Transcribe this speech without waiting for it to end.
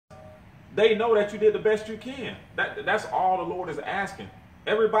they know that you did the best you can. That's all the Lord is asking.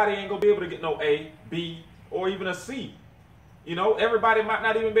 Everybody ain't gonna be able to get no A, B, or even a C. You know, everybody might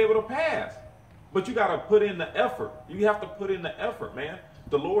not even be able to pass. But you gotta put in the effort. You have to put in the effort, man.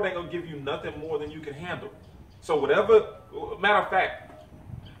 The Lord ain't gonna give you nothing more than you can handle. So whatever, matter of fact,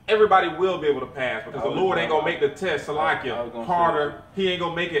 everybody will be able to pass because the Lord ain't gonna make the test harder. He ain't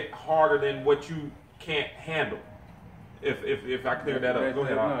gonna make it harder than what you can't handle. If I clear that up, go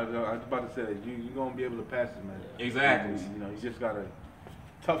ahead. No, I was about to say that you're gonna be able to pass it, man. Exactly. You know, you just gotta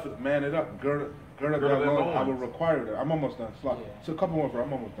tough it, man it up, gird up that loins. I will require that. I'm almost done. Yeah. So a couple more, bro.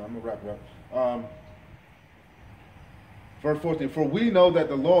 I'm almost done. I'm gonna wrap it up. Verse 14. For we know that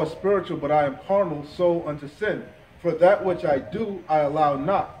the law is spiritual, but I am carnal, sold unto sin. For that which I do, I allow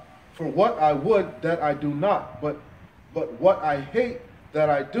not. For what I would, that I do not. But what I hate, that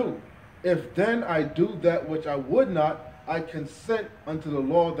I do. If then I do that which I would not, I consent unto the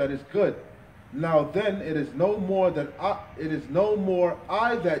law that is good. Now then, it is no more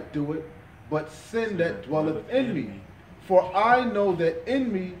I that do it, but sin that dwelleth in me. For I know that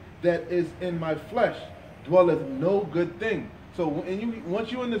in me, that is in my flesh, dwelleth no good thing. So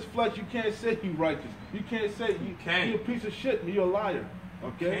once you're in this flesh, you can't say you righteous. You can't say you're a piece of shit and you're a liar.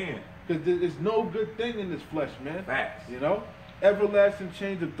 Okay? Because there's no good thing in this flesh, man. Facts. You know? Everlasting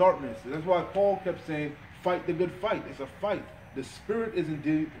change of darkness. That's why Paul kept saying, fight the good fight. It's a fight. The spirit is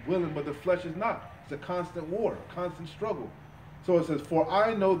indeed willing, but the flesh is not. It's a constant war, a constant struggle. So it says, for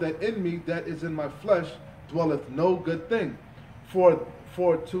I know that in me, that is in my flesh, dwelleth no good thing. For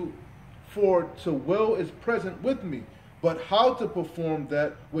to will is present with me, but how to perform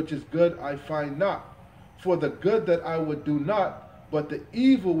that which is good I find not. For the good that I would do not, but the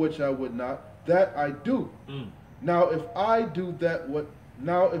evil which I would not, that I do. Now if I do that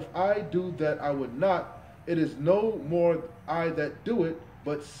I would not, it is no more I that do it,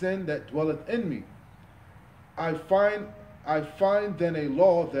 but sin that dwelleth in me. I find then a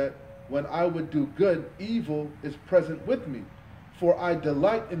law that when I would do good, evil is present with me. For I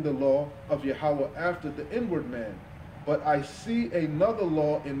delight in the law of Yahweh after the inward man. But I see another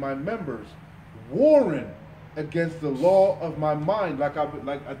law in my members, warring against the law of my mind. Like I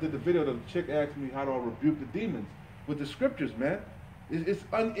did the video, the chick asked me how do I rebuke the demons with the scriptures, man.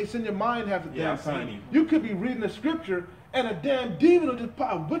 It's in your mind half the damn time. You could be reading the scripture and a damn demon will just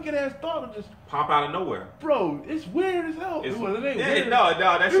pop, a wicked ass thought will just pop out of nowhere. Bro, it's weird as hell. It ain't weird. No,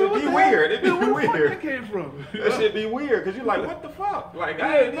 that should be weird. It'd be weird. Where the fuck that came from? That should be weird because you're like, what the fuck? Like,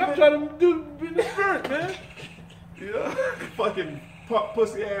 I'm trying to do in the spirit, man. Yeah. Fucking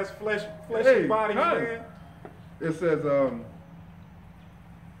pussy ass fleshy body, man. It says,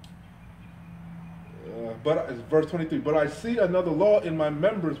 but it's verse 23. But I see another law in my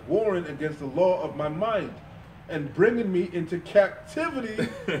members, warring against the law of my mind, and bringing me into captivity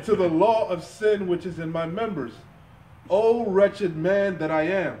to the law of sin which is in my members. Oh, wretched man that I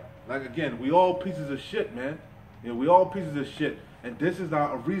am. Like again, we all pieces of shit, man. You know, we all pieces of shit. And this is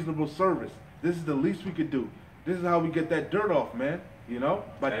a reasonable service. This is the least we could do. This is how we get that dirt off, man. You know,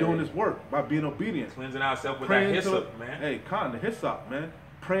 by doing this work, by being obedient. Cleansing ourselves with that hyssop, man. Hey, the hyssop, man.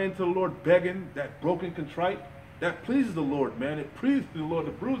 Praying to the Lord, begging, that broken contrite. That pleases the Lord, man. It pleases the Lord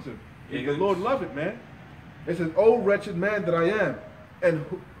to bruise him. The Lord love it, man. It says, oh, wretched man that I am, and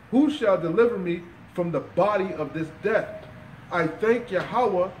who shall deliver me from the body of this death? I thank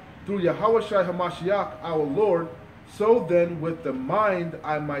Yahweh through Yahweh Shai HaMashiach, our Lord. So then, with the mind,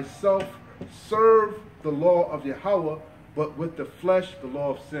 I myself serve the law of Yahweh, but with the flesh, the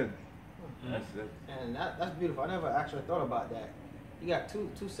law of sin. That's it. And that's beautiful. I never actually thought about that. You got two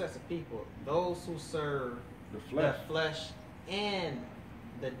sets of people. Those who serve the flesh and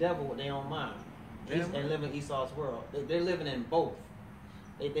the devil with their own mind. And live in Esau's world. They're living in both.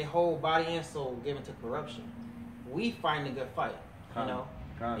 They whole body and soul given to corruption. We find a good fight. You know,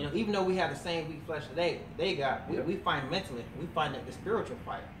 even though we have the same weak flesh that they got, we find mentally, we find the spiritual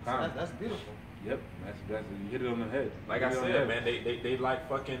fight. So that's beautiful. Yep, that's you hit it on the head. Like I said, man, they like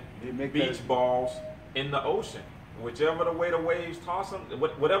fucking beach balls in the ocean. Whichever the way the waves toss them,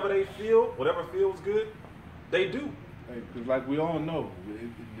 whatever they feel, whatever feels good, they do. Because like we all know,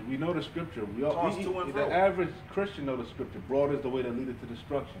 we know the scripture. The average Christian know the scripture. Broad is the way that leadeth to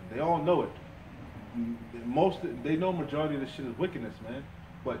destruction. They all know it. They know majority of this shit is wickedness, man.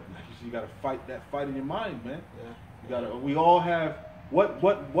 But like you see, you gotta fight that fight in your mind, man. Yeah. You gotta. We all have what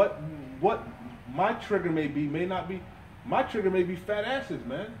my trigger may not be. My trigger may be fat asses,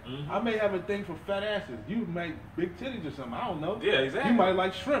 man. I may have a thing for fat asses. You might big titties or something. I don't know. Yeah, exactly. You might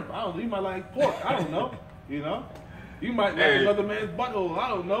like shrimp. I don't know. You might like pork. I don't know. You know. You might like another man's butthole. I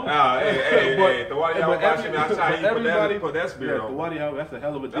don't know. Hey, the Wadi Yahweh Bashim Yahshai, everybody put that spirit on. The Wadi Yahweh, that's a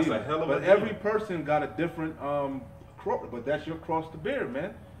hell of a demon. That's a hell of a demon. Every person got a different cross, but that's your cross to bear,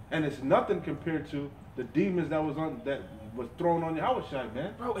 man. And it's nothing compared to the demons that was thrown on Yahushua,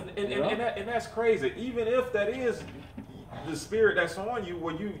 man. Bro, and that's crazy. Even if that is the spirit that's on you,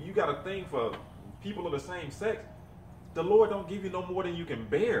 where you got a thing for people of the same sex, the Lord don't give you no more than you can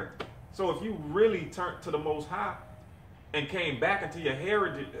bear. So if you really turned to the Most High and came back into your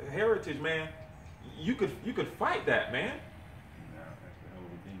heritage, man, you could fight that, man. Yeah, that's a hell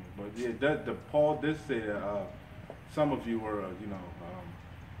of a demon. But yeah, Paul did say some of you were, what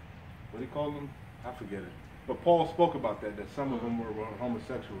do you call them? I forget it. But Paul spoke about that some of them were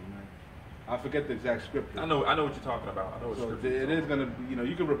homosexuals, man. I forget the exact scripture. I know what you're talking about. I know what so it is going to be,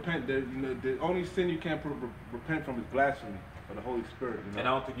 you can repent. The only sin you can't repent from is blasphemy of the Holy Spirit. And I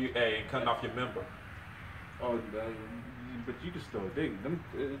don't think you, and cutting off your member. Oh, but you can still,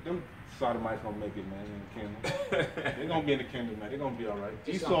 them sodomites gonna make it, man, in the kingdom. They're gonna be in the kingdom, man. They're gonna be all right.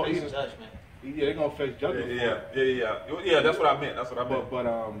 Esau, judgment. Yeah, they're gonna face judgment. Yeah. That's what I meant. But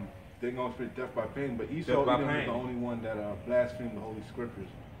they're gonna face death by pain. But Esau is the only one that blasphemed the Holy Scriptures.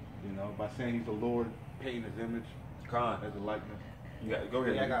 By saying he's the Lord, painting his image as a likeness. Go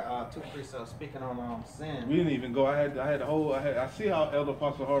ahead. Yeah, I got 2 precepts speaking on sin. We didn't even go. I had a whole. I see how Elder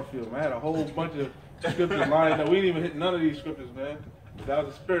Apostle Hart feels. I had a whole bunch of scriptures lined up. We didn't even hit none of these scriptures, man. That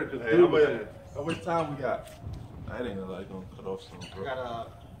was the spirit. How much time we got? I ain't gonna cut off some. I got all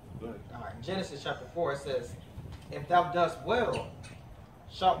right, Genesis chapter 4. It says, "If thou dost well,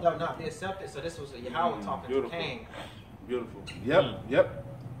 shalt thou not be accepted." So this was Yahweh talking to Cain. Beautiful. Yep.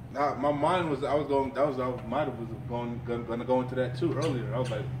 My mind was. I was going. Might have was going to go into that too earlier. I was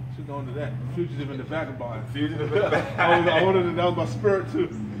like, she's going to that. Fugitive and the vagabond. Fugitive and the vagabond. I wanted that was my spirit too.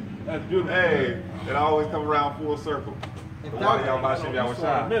 That's beautiful. Hey, it always come around full circle. I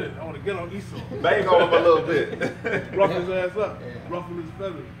want to get on Esau. Bang on him a little bit. Ruffle his ass up. Ruffle his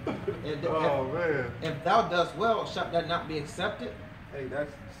feathers. Man. If thou dost well, shalt thou not be accepted? Hey,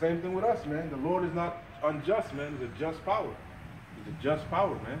 that's the same thing with us, man. The Lord is not unjust, man. He's a just power. He's a just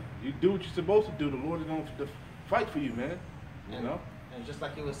power, man. You do what you're supposed to do. The Lord is going to fight for you, man. And just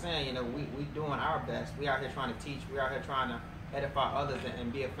like you were saying, we doing our best. We out here trying to teach. We out here trying to edify others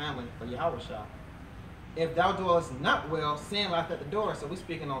and be a family for Yahushua. If thou doest not well, sin lieth at the door. So we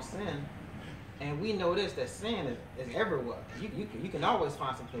speaking on sin, and we know this, that sin is everywhere. You can always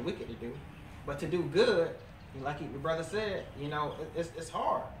find something wicked to do, but to do good, like your brother said, it's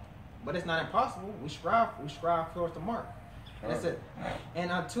hard, but it's not impossible. We strive towards the mark. And it said, and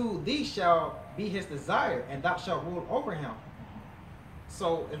unto thee shall be his desire, and thou shalt rule over him.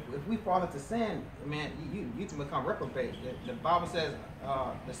 So if we fall into sin, man, you can become reprobate. The Bible says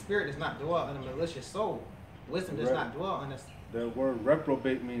the spirit does not dwell in a malicious soul. Wisdom does not dwell in this. The word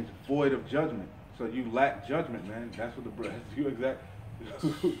reprobate means void of judgment. So you lack judgment, man. That's what you exactly.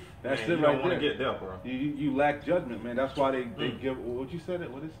 That's man, it right there. Get there, bro. You lack judgment, man. That's why they give. What you said it?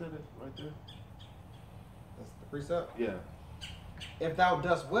 What it said it right there? That's the precept. Yeah. If thou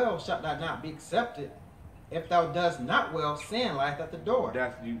dost well, shalt thou not be accepted. If thou dost not well, sin lieth at the door.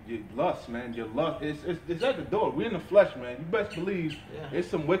 That's you lust, man. Your lust, it's at the door. We're in the flesh, man. You best believe it's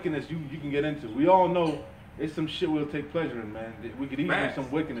some wickedness you can get into. We all know it's some shit we'll take pleasure in, man. We could even do some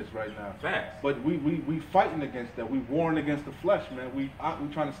wickedness right now. Facts. But we fighting against that. We warring against the flesh, man. We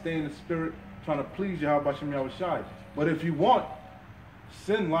trying to stay in the spirit, trying to please Yahweh Shem Yahushai. But if you want,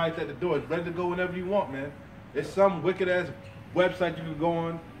 sin lies at the door. It's ready to go whenever you want, man. It's some wicked ass website you can go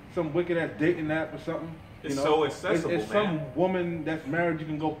on, some wicked ass dating app or something. It's so accessible, it's some woman that's married you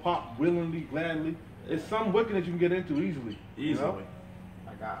can go pop willingly, gladly. It's some wickedness you can get into easily.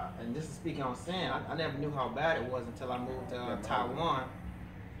 And this is speaking on sin. I never knew how bad it was until I moved to Taiwan.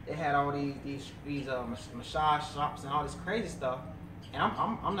 They had all these massage shops and all this crazy stuff. And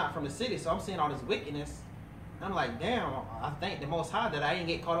I'm not from the city, so I'm seeing all this wickedness. And I'm like, damn, I thank the Most High that I didn't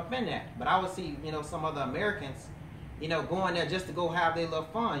get caught up in that. But I would see, some other Americans, going there just to go have their little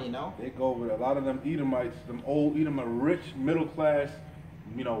fun, They go with a lot of them Edomites, them old Edomite, rich, middle class,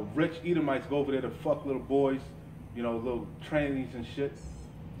 rich Edomites go over there to fuck little boys, little trannies and shit.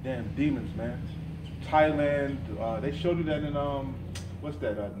 Damn demons, man. Thailand, they showed you that in, what's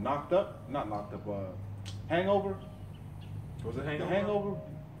that, Knocked Up? Not Knocked Up, Hangover? Was it Hangover? Hangover?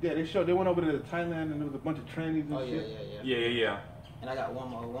 Yeah, they went over there to Thailand and there was a bunch of trannies and shit. Yeah. And I got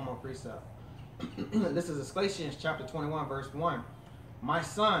one more precept. This is Ecclesiastes chapter 21, verse 1. My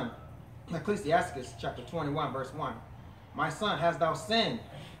son, Ecclesiastes chapter 21, verse 1. My son, hast thou sinned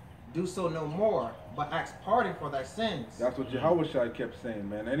do so no more, but ask pardon for thy sins. That's what Yahushua kept saying,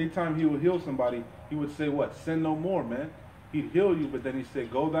 man. Anytime he would heal somebody, he would say what? Sin no more, man. He'd heal you, but then he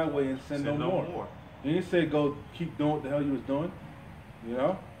said, go that way and sin no more. He didn't say go keep doing what the hell you was doing. You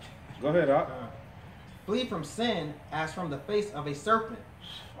know? Go ahead, Ak. Flee from sin as from the face of a serpent.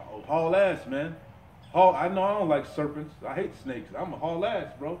 Haul ass, man. I know I don't like serpents. I hate snakes. I'm a haul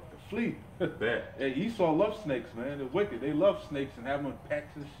ass, bro. Flee. Hey, Esau loves snakes, man. They're wicked. They love snakes and have them in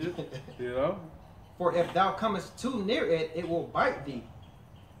packs and shit. You know? For if thou comest too near it, it will bite thee.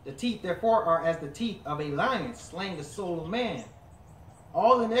 The teeth therefore are as the teeth of a lion, slaying the soul of man.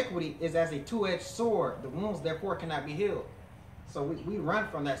 All iniquity is as a two-edged sword. The wounds therefore cannot be healed. So we run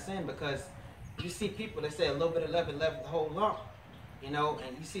from that sin because you see people that say a little bit of left the whole lump, you know,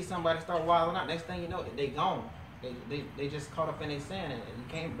 and you see somebody start wilding out. Next thing you know, they gone. They just caught up in their sin, and you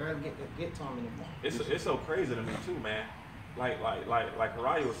can't barely get to them anymore. It's so crazy to me too, man. Like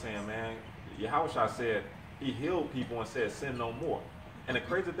Haraya was saying, man. Yahushua said he healed people and said sin no more. And the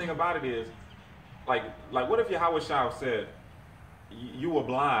crazy thing about it is, like what if Yahushua said you were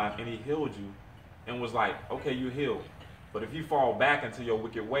blind and he healed you, and was like, okay, you healed, but if you fall back into your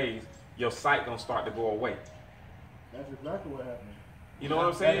wicked ways, your sight gonna start to go away. That's exactly what happened. You know what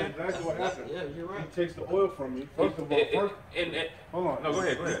I'm saying? That's exactly what happened. Yeah, you're right. He takes the oil from you. First of all, hold on. No, go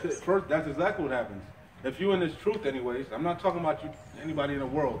ahead. First, that's exactly what happens. If you in this truth, anyways, I'm not talking about you, anybody in the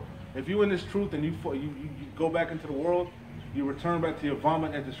world. If you in this truth and you go back into the world, you return back to your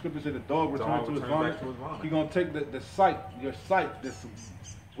vomit, as the scripture said, the dog returns to his vomit. You're gonna take the sight, your sight, this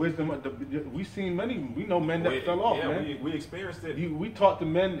wisdom. We know men that fell off, man. We experienced it. We taught the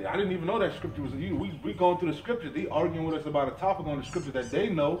men. I didn't even know that scripture was you. We going through the scriptures. They arguing with us about a topic on the scripture that they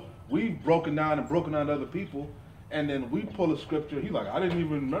know. We've broken down to other people, and then we pull a scripture. He's like, I didn't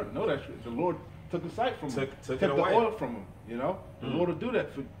even know that scripture. The Lord took the sight from him. Took the oil from him. You know, the Lord will do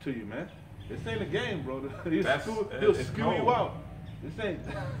that to you, man. This ain't a game, bro. He'll skew you out. This ain't,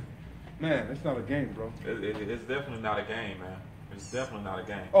 man. It's not a game, bro. It's definitely not a game, man. It's definitely not a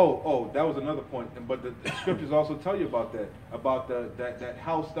game. Oh, that was another point. But the scriptures also tell you about that. About that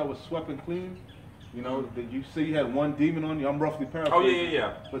house that was swept and clean. You know, that you say you had one demon on you. I'm roughly paraphrasing. Oh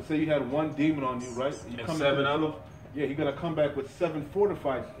yeah. But say you had one demon on you, right? You and 7 others. Yeah, you're gonna come back with 7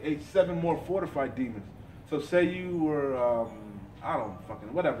 more fortified demons. So say you were, I don't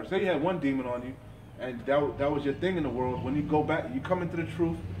fucking whatever. Say you had one demon on you, and that was your thing in the world. When you go back, you come into the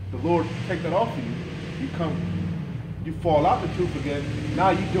truth. The Lord take that off of you. You fall out the truth again. Now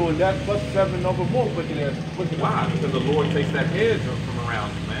you're doing that plus 7 over more wicked ass. Why? Because the Lord takes that hedge from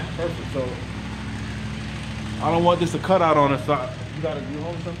around you, man. Perfect. So I don't want this to cut out on us. You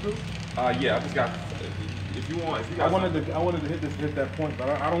hold something too? Yeah, I just got. If you got I wanted to hit that point, but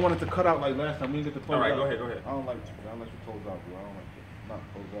I don't want it to cut out like last time. We didn't get to close out. All right, go ahead. I don't like to close out, bro. I don't like to not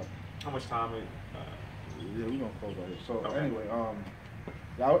close out. How much time? Yeah, we're gonna close out here. So okay. Anyway,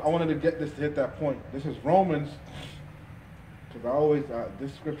 I wanted to get this to hit that point. This is Romans. Because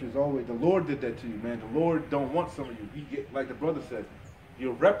this scripture is always, the Lord did that to you, man. The Lord don't want some of you. Like the brother said,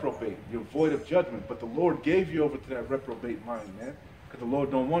 you're reprobate, you're void of judgment, but the Lord gave you over to that reprobate mind, man. Because the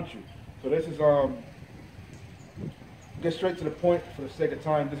Lord don't want you. So this is, get straight to the point for the sake of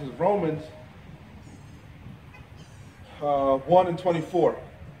time. This is Romans 1:24.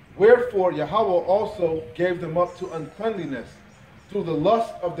 Wherefore Yahweh also gave them up to uncleanliness through the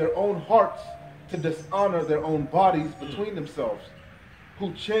lust of their own hearts, to dishonor their own bodies between themselves,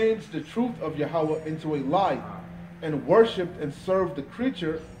 who changed the truth of Yahweh into a lie, and worshipped and served the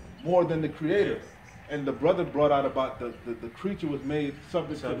creature more than the Creator. And the brother brought out about the creature was made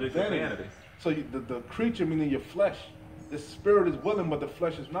subject to vanity. So the creature, meaning your flesh, the spirit is willing, but the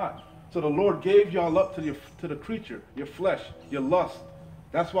flesh is not. So the Lord gave y'all up to the creature, your flesh, your lust.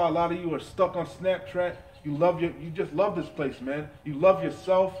 That's why a lot of you are stuck on Snapchat. You just love this place, man. You love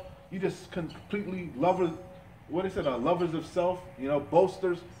yourself. You just completely lovers of self, you know,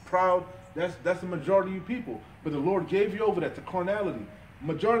 boasters, proud. That's the majority of you people. But the Lord gave you over that to carnality.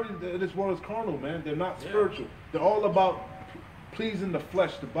 Majority of this world is carnal, man. They're not spiritual. They're all about pleasing the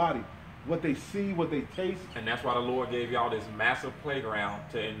flesh, the body, what they see, what they taste. And that's why the Lord gave y'all this massive playground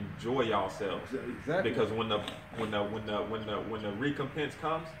to enjoy yourselves. Exactly. Because when the recompense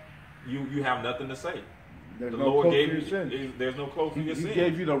comes, you have nothing to say. There's the no Lord cloak gave for your you. sins. There's no cloak for your sins. He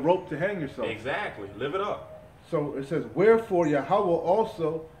gave you the rope to hang yourself. Exactly. Live it up. So it says, wherefore Yahweh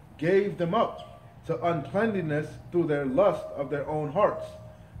also gave them up to uncleanliness through their lust of their own hearts,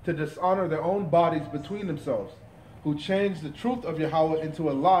 to dishonor their own bodies between themselves, who changed the truth of Yahweh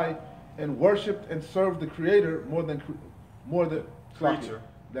into a lie, and worshipped and served the Creator more than creature.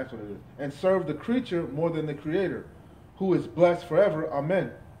 That's what it is. And served the creature more than the Creator, who is blessed forever.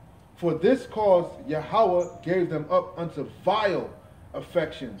 Amen. For this cause Yahweh gave them up unto vile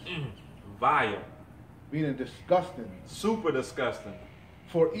affections, Vile. meaning disgusting. Super disgusting.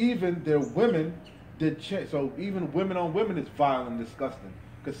 For even their women did change. So even women on women is vile and disgusting.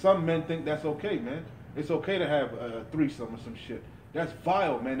 Because some men think that's okay, man. It's okay to have a threesome or some shit. That's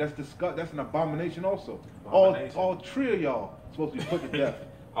vile, man. That's disgust. That's an abomination also. Abomination. All three of y'all supposed to be put to death.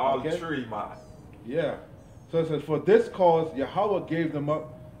 All Okay? tree moss. Yeah. So it says, for this cause Yahweh gave them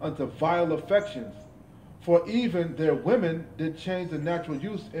up unto vile affections. For even their women did change the natural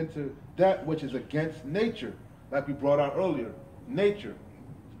use into that which is against nature. Like we brought out earlier. Nature.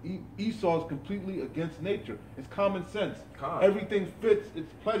 Esau is completely against nature. It's common sense. Everything fits.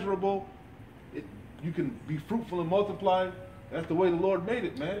 It's pleasurable. You can be fruitful and multiply. That's the way the Lord made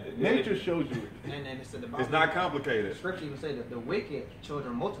it, man. Nature shows you it. And it said the Bible, It's not complicated. Scripture even say that the wicked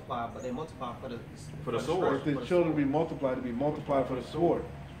children multiply, but they multiply for the sword. If the children be multiplied, to be multiplied for the sword.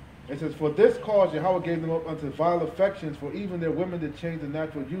 It says, for this cause Yahweh gave them up unto vile affections, for even their women did change the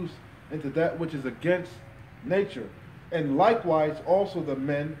natural use into that which is against nature. And likewise also the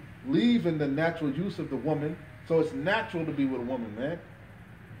men, leaving the natural use of the woman, so it's natural to be with a woman, man.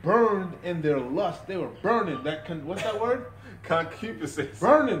 Burned in their lust. They were burning. What's that word? Concupiscence.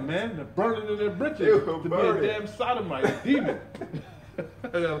 Burning, man. They're burning in their britches They were to burning. be a damn sodomite, a demon.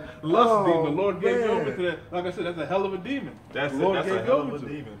 Lust demon. The Lord gave you man. over to that. Like I said, that's a hell of a demon. That's the Lord that's gave a you hell over of a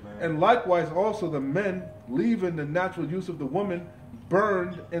to. demon, man. And likewise also the men, leaving the natural use of the woman,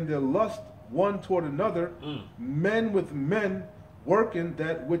 burned in their lust one toward another, men with men, working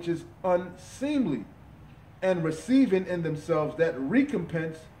that which is unseemly, and receiving in themselves that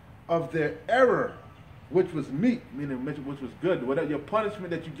recompense of their error, which was meat, meaning which was good. Whatever your punishment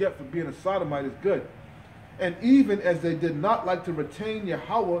that you get for being a sodomite is good. And even as they did not like to retain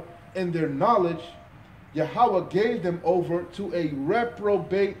Yahweh in their knowledge, Yahweh gave them over to a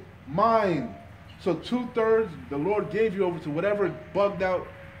reprobate mind. So 2/3, the Lord gave you over to whatever bugged out,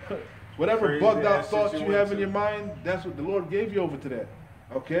 whatever Crazy bugged out ass thoughts you situation. have in your mind. That's what the Lord gave you over to that.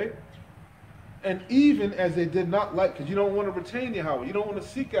 Okay. And even as they did not like, because you don't want to retain Yahweh, you don't want to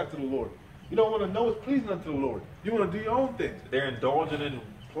seek after the Lord, you don't want to know what's pleasing unto the Lord. You want to do your own thing. They're indulging in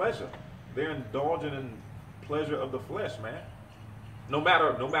pleasure. They're indulging in pleasure of the flesh, man. No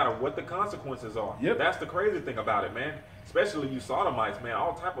matter what the consequences are. Yep. That's the crazy thing about it, man. Especially you sodomites, man.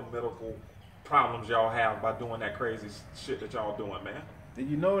 All type of medical problems y'all have by doing that crazy shit that y'all doing, man. And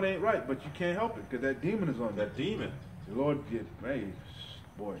you know it ain't right, but you can't help it because that demon is on you. That demon. The Lord did, man,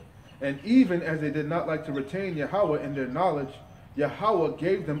 boy. And even as they did not like to retain Yahweh in their knowledge, Yahweh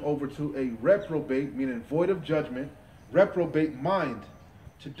gave them over to a reprobate, meaning void of judgment, reprobate mind,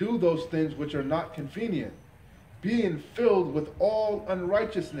 to do those things which are not convenient, being filled with all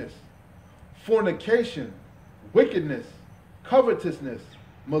unrighteousness, fornication, wickedness, covetousness,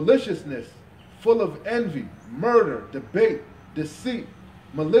 maliciousness, full of envy, murder, debate, deceit,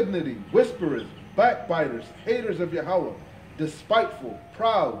 malignity, whisperers, backbiters, haters of Yahweh, despiteful,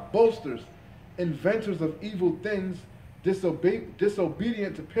 proud, boasters, inventors of evil things,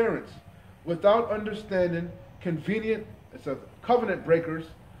 disobedient to parents, without understanding, covenant breakers,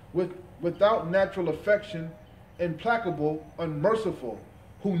 without natural affection, implacable, unmerciful,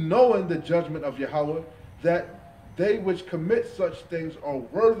 who knowing the judgment of Yahweh, that they which commit such things are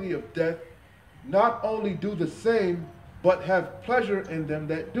worthy of death, not only do the same, but have pleasure in them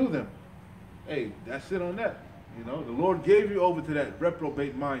that do them. Hey, that's it on that. You know, the Lord gave you over to that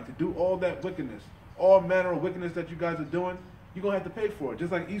reprobate mind to do all that wickedness, all manner of wickedness that you guys are doing. You're going to have to pay for it.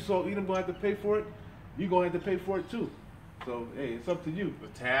 Just like Esau, Edom going to have to pay for it, you're going to have to pay for it too. So, hey, it's up to you. The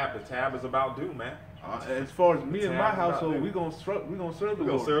tab is about due, man. As far as me and my Tab household, about we're gonna serve the We Lord.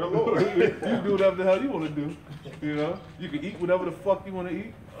 gonna serve the Lord. You do whatever the hell you want to do. You know, you can eat whatever the fuck you want to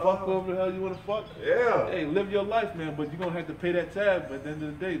eat. Fuck whatever the hell you want to fuck. Yeah. Hey, live your life, man. But you're gonna have to pay that tab at the end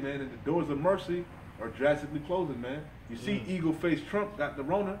of the day, man. And the doors of mercy are drastically closing, man. You see, Eagle Face Trump got the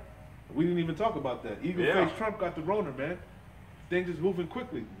Rona. We didn't even talk about that. Eagle Face Trump got the Rona, man. Things is moving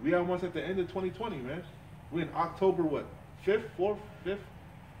quickly. We are almost at the end of 2020, man. We're in October, what? 5th, 4th, 5th?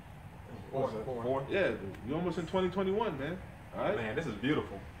 Four. Yeah, you're almost in 2021, man. All right. Man, this is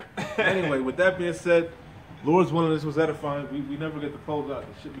beautiful. Anyway, with that being said, Lord's willing, this was edifying. We never get to close out.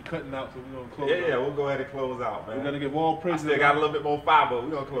 This should be cutting out, so we're gonna close out. Yeah, we'll go ahead and close out, man. We're gonna give all I praise. still got a little bit more fiber. We're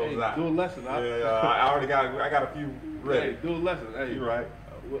gonna close out. Do a lesson. I already got. I got a few ready. Hey, do a lesson. Hey, You right.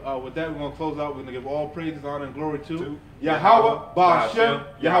 With that, we're gonna close out. We're gonna give all praises, honor, and glory to Yahweh, Ba'ashem,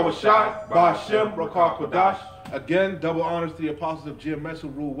 Yahweh Shai, Ba'ashem, Rakah Kodash. Again, double honors to the apostles of GMS who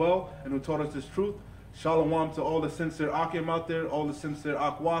rule well and who taught us this truth. Shalom to all the sincere Akim out there, all the sincere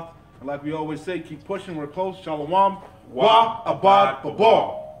Akwath. And like we always say, keep pushing. We're close. Shalom. Wa Abad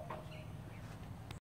Babal.